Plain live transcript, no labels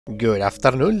Good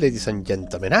afternoon, ladies and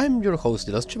gentlemen. I'm your host,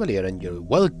 the Chevalier, and you're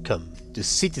welcome to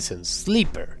Citizen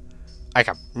Sleeper. I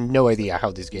have no idea how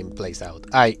this game plays out.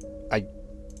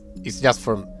 It's just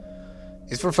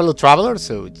it's for fellow travelers,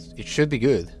 so it should be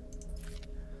good.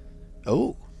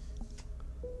 Oh,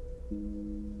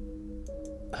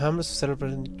 I'm a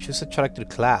celebrant. Choose a character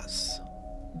class.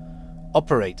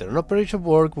 Operator. An operator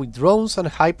works with drones and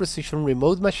high-precision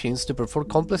remote machines to perform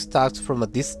complex tasks from a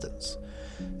distance.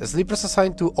 Sleepers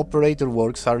assigned to operator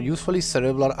works are usually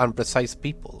cerebral and precise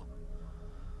people.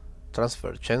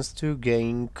 Transfer. Chance to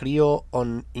gain cryo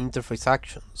on interface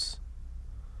actions.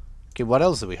 Okay, what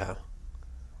else do we have?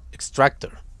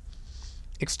 Extractor.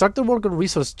 Extractor work on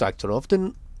resource extractor,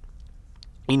 often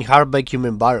in hard vacuum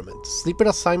environments. Sleeper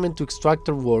assignment to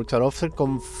extractor works are often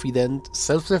confident,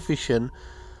 self-sufficient,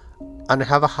 and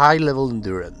have a high level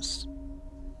endurance.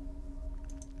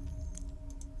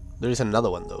 There is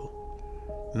another one though.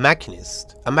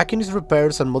 Machinist. A machinist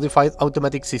repairs and modifies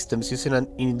automatic systems using an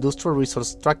industrial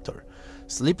resource extractor.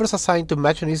 Sleepers assigned to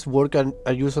machinist work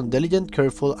are used on diligent,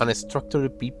 careful, and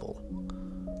structured people.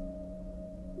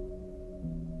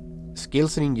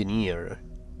 Skills and engineer.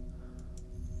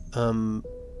 I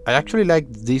actually like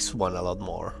this one a lot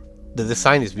more. The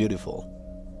design is beautiful.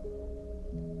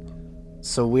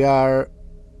 So we are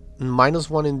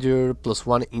 -1 endure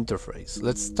 +1 interface.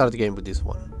 Let's start the game with this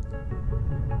one.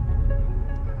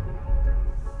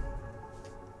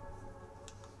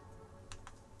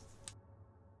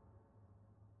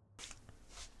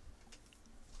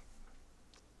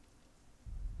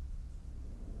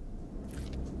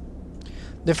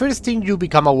 The first thing you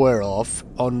become aware of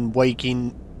on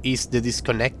waking is the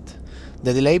disconnect,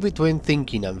 the delay between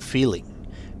thinking and feeling,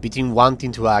 between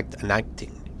wanting to act and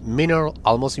acting, minor,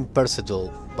 almost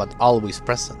imperceptible, but always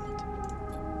present.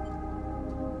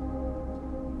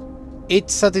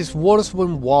 It's at its worst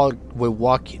when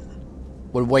waking,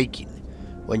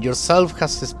 when yourself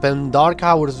has spent dark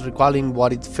hours recalling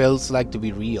what it feels like to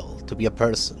be real, to be a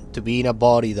person, to be in a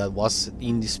body that was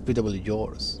indisputably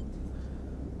yours.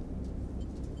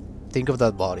 Think of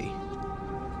that body.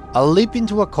 A leap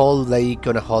into a cold lake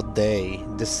on a hot day,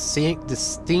 the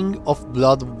sting of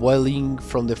blood welling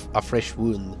from a fresh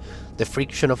wound, the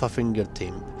friction of a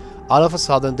fingertip. All of a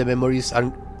sudden the memories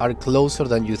are closer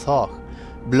than you thought,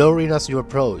 blurring as you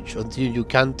approach until you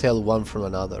can't tell one from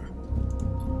another.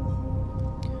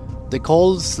 The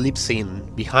cold slips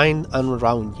in, behind and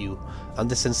around you, and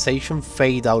the sensation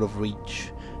fades out of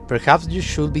reach. Perhaps you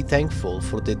should be thankful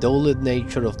for the dulled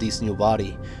nature of this new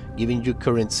body, given your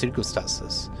current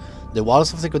circumstances. The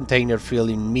walls of the container feel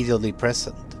immediately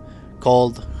present,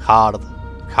 cold, hard,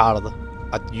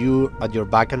 at your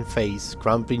back and face,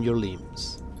 cramping your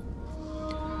limbs.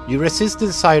 You resist the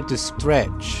desire to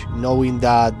stretch, knowing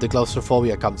that the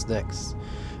claustrophobia comes next,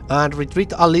 and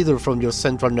retreat a little from your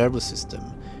central nervous system.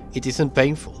 It isn't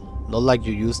painful, not like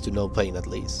you used to know pain at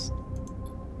least.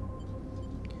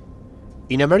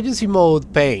 In emergency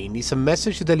mode, pain is a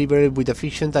message delivered with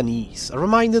efficient and ease, a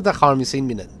reminder that harm is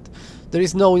imminent. There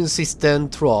is no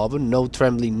insistent throb, no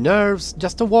trembling nerves,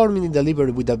 just a warning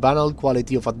delivered with the banal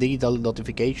quality of a digital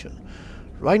notification.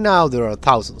 Right now there are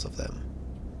thousands of them.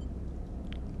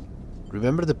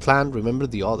 Remember the plan, remember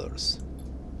the others.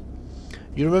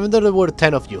 You remember there were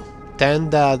 10 of you, 10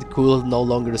 that could no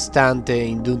longer stand the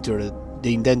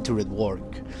indentured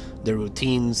work, the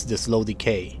routines, the slow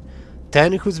decay.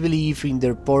 10 whose belief in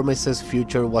their promised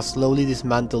future was slowly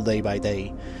dismantled day by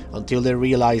day, until they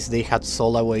realized they had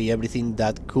sold away everything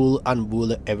that could and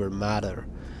would ever matter.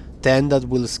 10 that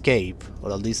will escape,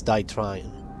 or at least die trying.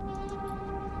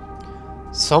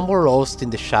 Some were lost in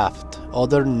the shaft,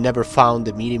 others never found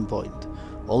the meeting point.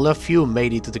 Only a few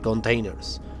made it to the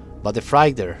containers, but the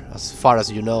freighter, as far as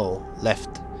you know,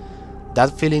 left.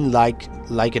 That feels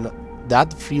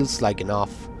like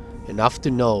enough. Enough to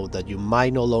know that you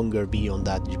might no longer be on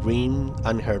that green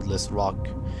and heartless rock.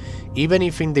 Even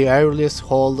if in the earliest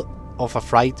hold of a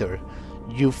freighter,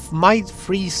 you might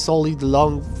freeze solid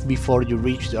long before you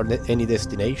reach any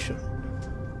destination.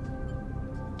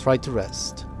 Try to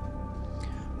rest.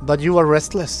 But you are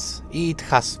restless. It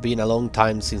has been a long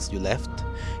time since you left.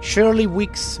 Surely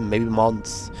weeks, maybe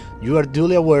months. You are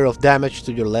duly aware of damage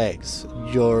to your legs,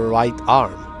 your right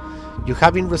arm. You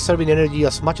have been reserving energy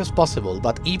as much as possible,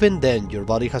 but even then your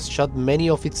body has shut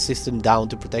many of its systems down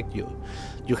to protect you.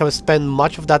 You have spent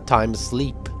much of that time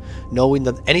asleep, knowing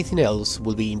that anything else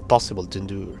will be impossible to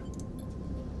endure.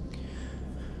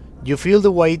 You feel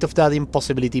the weight of that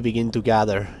impossibility begin to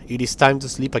gather. It is time to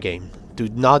sleep again, to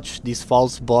nudge this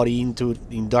false body into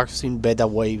inducing delta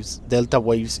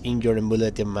waves in your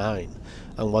emulated mind,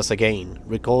 and once again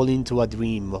recalling to a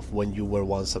dream of when you were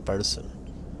once a person.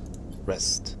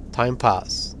 Rest. Time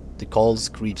passes. The cold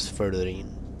creeps further in.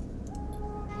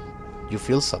 You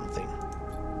feel something.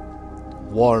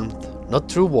 Warmth. Not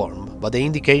true warmth, but the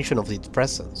indication of its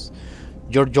presence.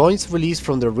 Your joints release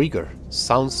from the rigor.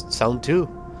 Sound too.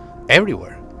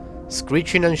 Everywhere.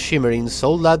 Screeching and shimmering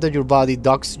so loud that your body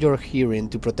ducks your hearing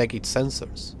to protect its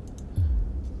sensors.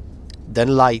 Then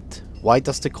light, white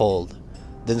as the cold.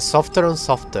 Then softer and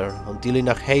softer, until in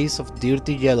a haze of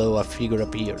dirty yellow a figure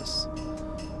appears.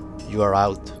 You are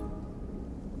out.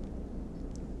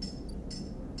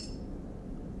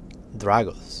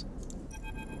 Dragos.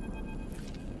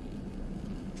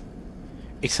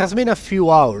 It has been a few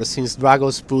hours since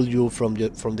Dragos pulled you from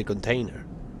the container.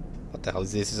 What the hell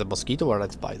is this? Is a mosquito or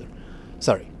a spider?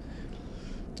 Sorry.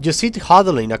 You sit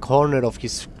huddled in a corner of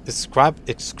his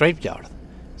scrapyard,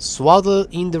 swaddled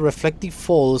in the reflective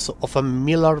folds of a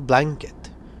mylar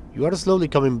blanket. You are slowly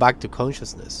coming back to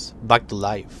consciousness, back to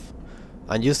life,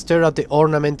 and you stare at the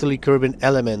ornamentally curving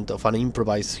element of an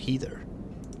improvised heater.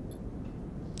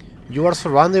 You are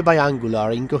surrounded by angular,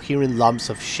 incoherent lumps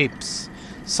of ships,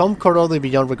 some corroded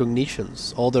beyond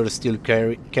recognitions, others still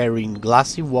carrying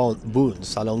glassy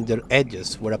wounds along their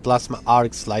edges where a plasma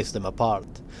arc sliced them apart.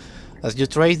 As you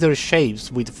trace their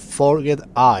shapes with forged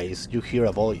eyes, you hear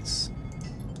a voice.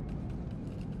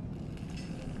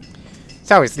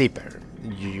 So, Sleeper,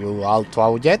 you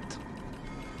out yet?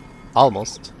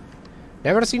 Almost.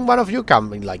 Never seen one of you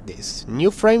coming like this.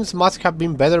 New frames must have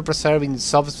been better preserved in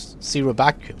sub-zero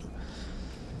vacuum.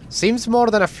 Seems more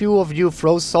than a few of you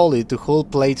froze solid to hull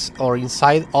plates or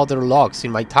inside other logs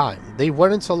in my time. They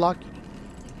weren't so lucky.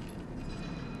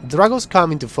 Dragos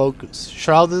come into focus,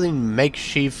 shrouded in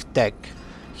makeshift tech,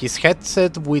 his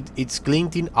headset with its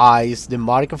glinting eyes the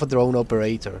mark of a drone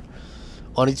operator.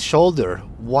 On its shoulder,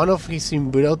 one of his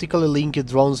symbiotically linked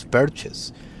drones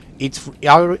perches, its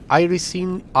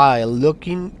irisine eye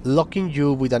locking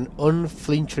you with an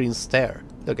unflinching stare.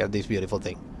 Look at this beautiful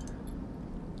thing.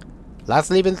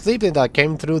 Last living sleeping that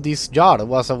came through this yard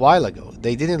was a while ago.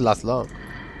 They didn't last long.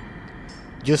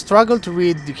 You struggle to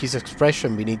read his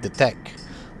expression beneath the tech,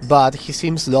 but he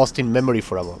seems lost in memory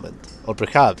for a moment. Or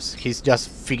perhaps he's just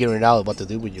figuring out what to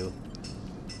do with you.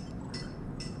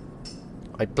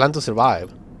 I plan to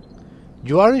survive.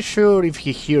 You aren't sure if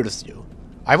he hears you.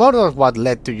 I wonder what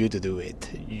led to you to do it.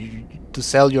 To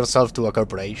sell yourself to a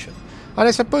corporation. And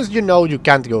I suppose you know you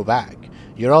can't go back.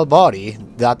 Your old body,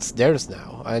 that's theirs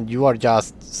now, and you are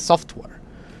just software.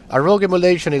 A rogue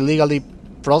emulation illegally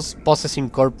possessing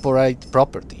corporate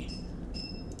property.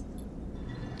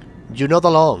 You're not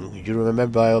alone. You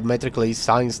remember biometrically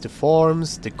signs the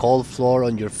forms, the cold floor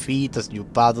on your feet as you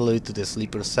paddle into the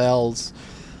sleeper cells,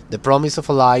 the promise of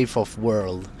a life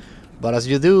off-world. But as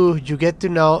you do, you get to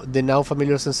know the now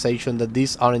familiar sensation that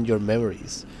these aren't your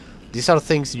memories. These are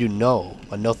things you know,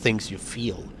 and not things you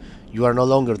feel. You are no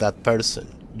longer that person.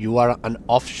 You are an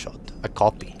offshot, a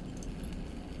copy.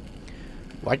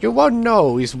 What you won't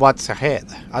know is what's ahead.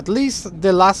 At least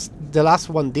the last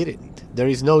one didn't. There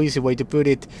is no easy way to put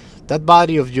it. That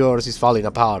body of yours is falling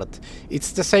apart.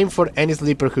 It's the same for any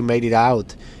sleeper who made it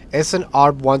out.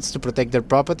 S&R wants to protect their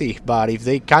property, but if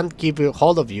they can't keep a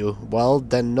hold of you, well,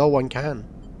 then no one can.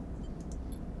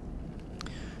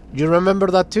 You remember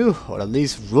that too, or at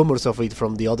least rumors of it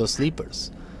from the other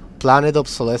sleepers. Planned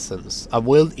obsolescence, a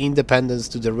willed independence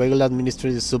to the regular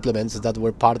administrative supplements that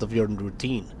were part of your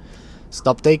routine.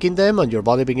 Stop taking them and your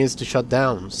body begins to shut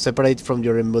down, separate from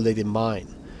your emulated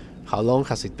mind. How long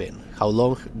has it been? How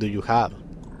long do you have?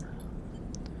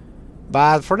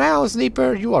 But for now,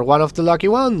 Sleeper, you are one of the lucky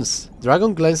ones.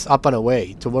 Dragon glanced up and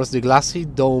away, towards the glassy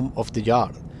dome of the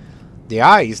yard. The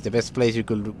Eye is the best place you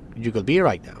could be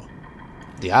right now.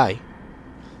 The Eye?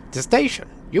 The station.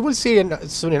 You will see it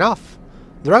soon enough.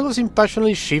 Dragos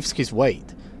impatiently shifts his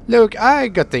weight. Look, I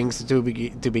got things to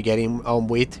be getting on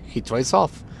with, he trails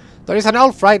off. There is an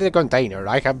old freighted container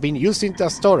I have been using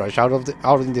as storage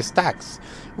out in the stacks.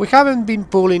 We haven't been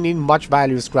pulling in much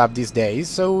value scrap these days,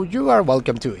 so you are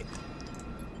welcome to it.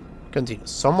 Continue.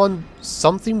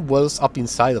 Something wells up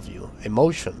inside of you.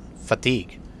 Emotion.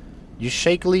 Fatigue. You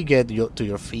shakily get to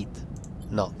your feet.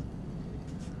 Nod.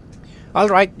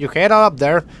 Alright, you head up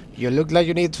there. You look like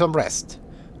you need some rest.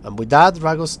 And with that,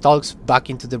 Drago stalks back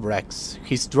into the wrecks,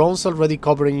 his drones already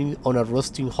covering on a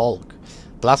rusting hulk,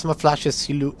 plasma flashes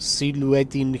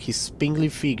silhouetting his spindly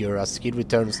figure as he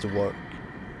returns to work.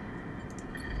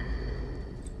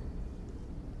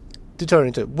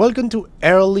 Welcome to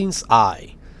Erling's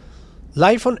Eye.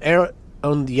 Life on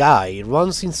the Eye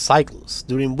runs in cycles,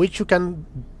 during which you can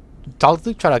talk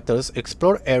to characters,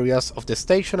 explore areas of the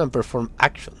station and perform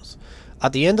actions.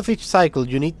 At the end of each cycle,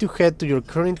 you need to head to your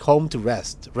current home to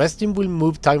rest. Resting will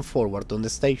move time forward on the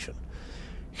station.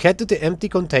 Head to the empty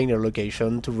container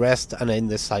location to rest and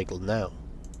end the cycle now.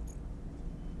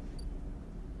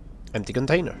 Empty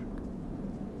container.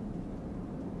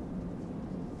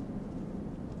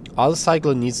 All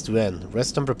cycle needs to end.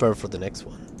 Rest and prepare for the next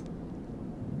one.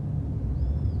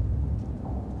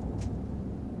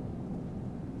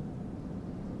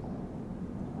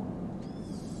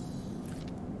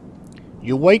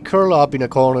 You wake curl up in a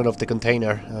corner of the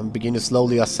container and begin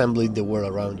slowly assembling the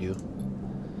world around you.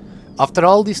 After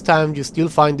all this time, you still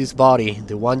find this body,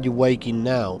 the one you wake in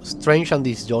now, strange and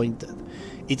disjointed.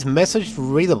 Its message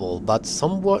readable, but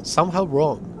somehow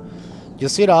wrong. You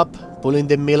sit up, pulling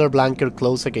the Miller blanket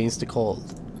close against the cold.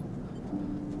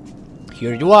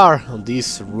 Here you are, on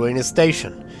this ruined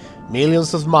station.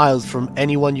 Millions of miles from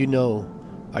anyone you know.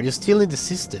 Are you still in the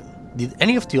system? Did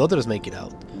any of the others make it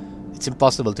out? It's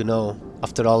impossible to know.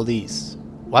 After all this,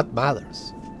 what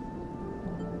matters?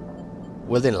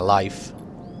 Well then, alive.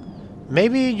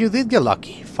 Maybe you did get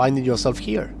lucky, finding yourself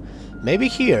here. Maybe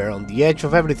here, on the edge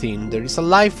of everything, there is a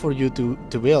life for you to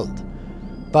build.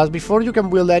 But before you can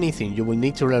build anything, you will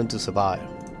need to learn to survive.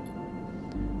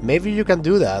 Maybe you can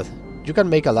do that. You can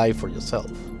make a life for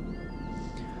yourself.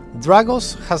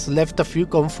 Dragos has left a few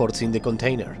comforts in the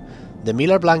container. The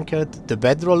Miller blanket, the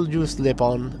bedroll you sleep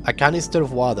on, a canister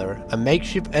of water, a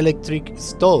makeshift electric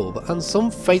stove, and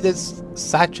some faded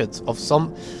sachets of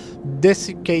some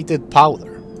desiccated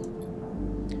powder.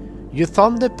 You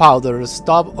thumb the powder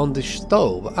stop on the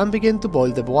stove and begin to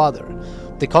boil the water.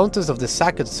 The contents of the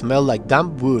sachets smell like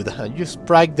damp wood and you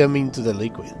sprag them into the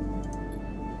liquid.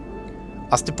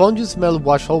 As the pungent smell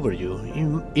washes over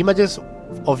you, images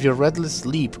of your restless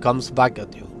sleep comes back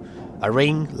at you. A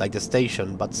ring, like the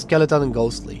station, but skeletal and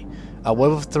ghostly. A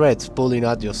web of threads pulling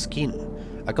at your skin.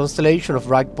 A constellation of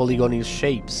ragged polygonal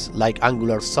shapes, like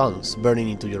angular suns, burning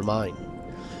into your mind.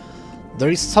 There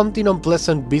is something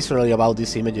unpleasant viscerally about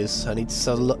these images, and it's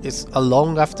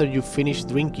long after you finish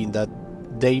drinking that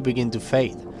they begin to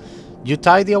fade. You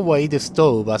tidy away the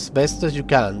stove as best as you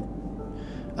can,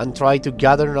 and try to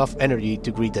gather enough energy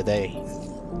to greet the day.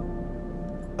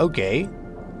 Okay.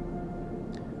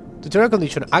 Tutorial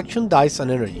condition: action, dice,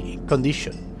 and energy.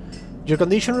 Condition. Your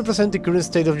condition represents the current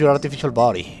state of your artificial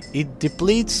body. It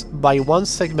depletes by one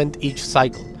segment each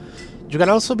cycle. You can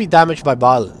also be damaged by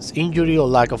violence, injury, or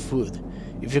lack of food.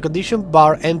 If your condition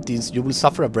bar empties, you will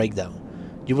suffer a breakdown.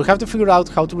 You will have to figure out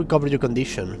how to recover your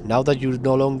condition, now that you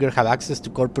no longer have access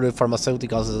to corporate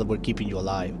pharmaceuticals that were keeping you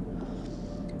alive.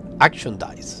 Action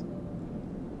dice.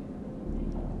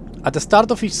 At the start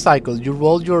of each cycle, you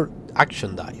roll your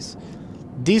action dice.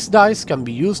 These dice can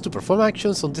be used to perform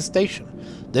actions on the station.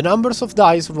 The numbers of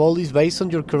dice rolled is based on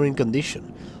your current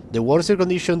condition. The worse your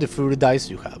condition, the fewer dice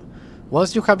you have.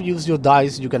 Once you have used your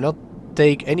dice, you cannot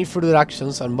take any further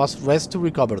actions and must rest to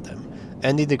recover them,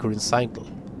 ending the current cycle.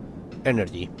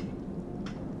 Energy.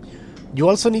 You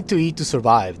also need to eat to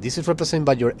survive. This is represented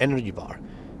by your energy bar.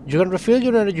 You can refill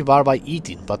your energy bar by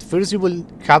eating, but first you will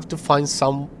have to find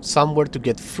somewhere to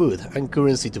get food and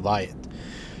currency to buy it.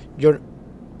 Your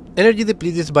energy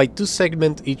depletes by 2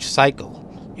 segments each cycle.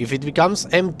 If it becomes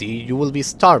empty, you will be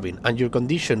starving, and your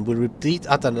condition will replete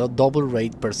at a double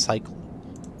rate per cycle.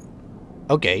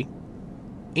 Okay.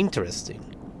 Interesting.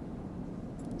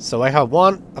 So I have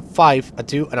 1, a 5, a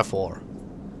 2, and a 4.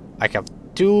 I have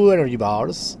 2 energy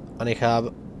bars, and I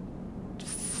have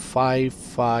 5,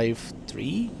 5,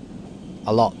 3?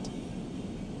 A lot.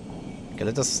 Okay,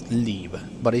 let us leave.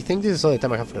 But I think this is all the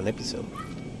time I have for an episode.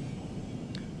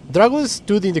 Drago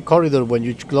stood in the corridor when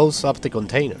you close up the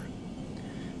container.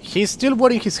 He's still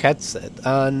wearing his headset,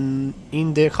 and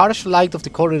in the harsh light of the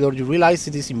corridor you realize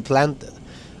it is implanted.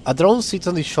 A drone sits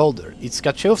on his shoulder, its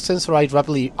cache of sensorite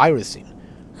rapidly irising.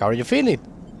 How are you feeling?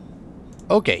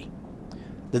 Okay.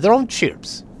 The drone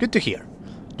chirps. Good to hear.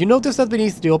 You notice that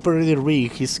beneath the operator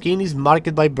rig, his skin is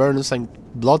marked by burns and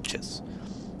blotches.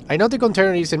 I know the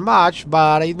container isn't much,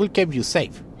 but it will keep you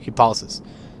safe. He pauses.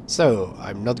 So,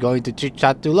 I'm not going to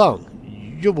chit-chat too long.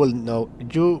 You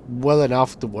well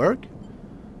enough to work?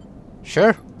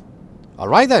 Sure.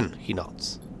 Alright then, he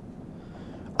nods.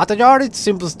 At the yard, it's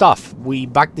simple stuff. We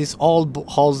back these old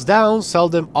hulls down, sell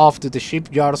them off to the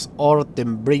shipyards, or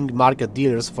then bring market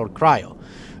dealers for cryo.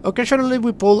 Occasionally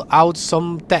we pull out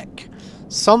some tech,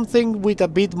 something with a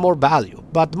bit more value,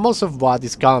 but most of what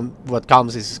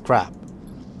comes is scrap.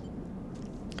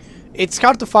 It's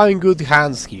hard to find good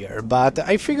hands here, but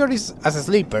I figure as a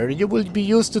sleeper you will be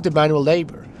used to the manual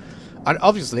labor. And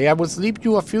obviously I will slip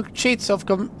you a few cheats of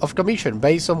commission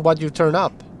based on what you turn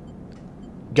up.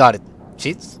 Got it.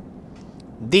 Cheats?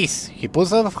 This, he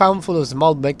pulls out a handful of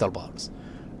small metal bars.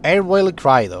 Air-boiled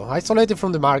cryo, isolated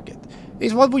from the market,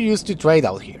 is what we used to trade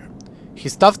out here. He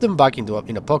stuffed them back in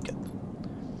a pocket.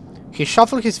 He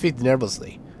shuffled his feet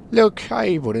nervously. Look,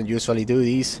 I wouldn't usually do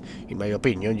this. In my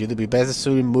opinion, you'd be best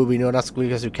soon moving on as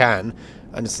quick as you can.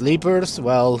 And sleepers,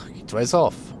 well, he trades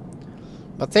off.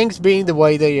 But things being the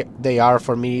way they are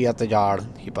for me at the yard,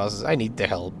 he pauses, I need the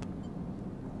help.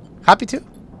 Happy to?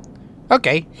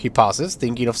 Okay, he pauses,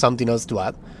 thinking of something else to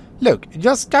add. Look,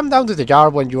 just come down to the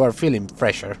yard when you are feeling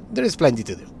fresher. There is plenty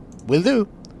to do. Will do.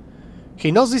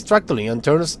 He nods distractedly and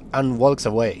turns and walks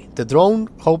away, the drone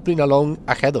hopping along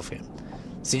ahead of him.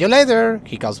 See you later,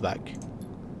 he calls back.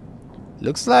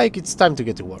 Looks like it's time to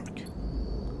get to work.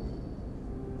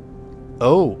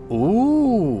 Oh,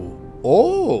 ooh,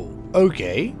 oh,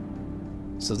 okay.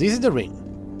 So this is the ring.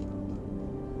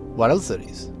 What else there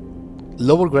is?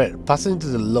 Lower grade, passing into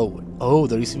the lower. Oh,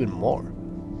 there is even more.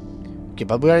 Okay,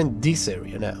 but we are in this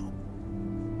area now.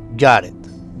 Got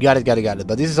it. Got it.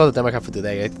 But this is all the time I have for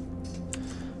today.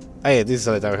 This is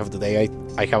all the time I have today.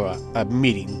 I have a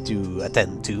meeting to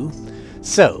attend to.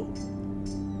 So,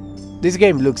 this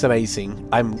game looks amazing.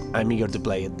 I'm eager to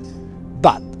play it.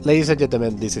 But, ladies and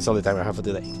gentlemen, this is all the time I have for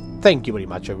today. Thank you very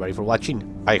much everybody for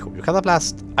watching. I hope you had a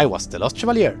blast. I was the Lost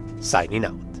Chevalier, signing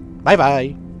out. Bye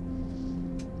bye.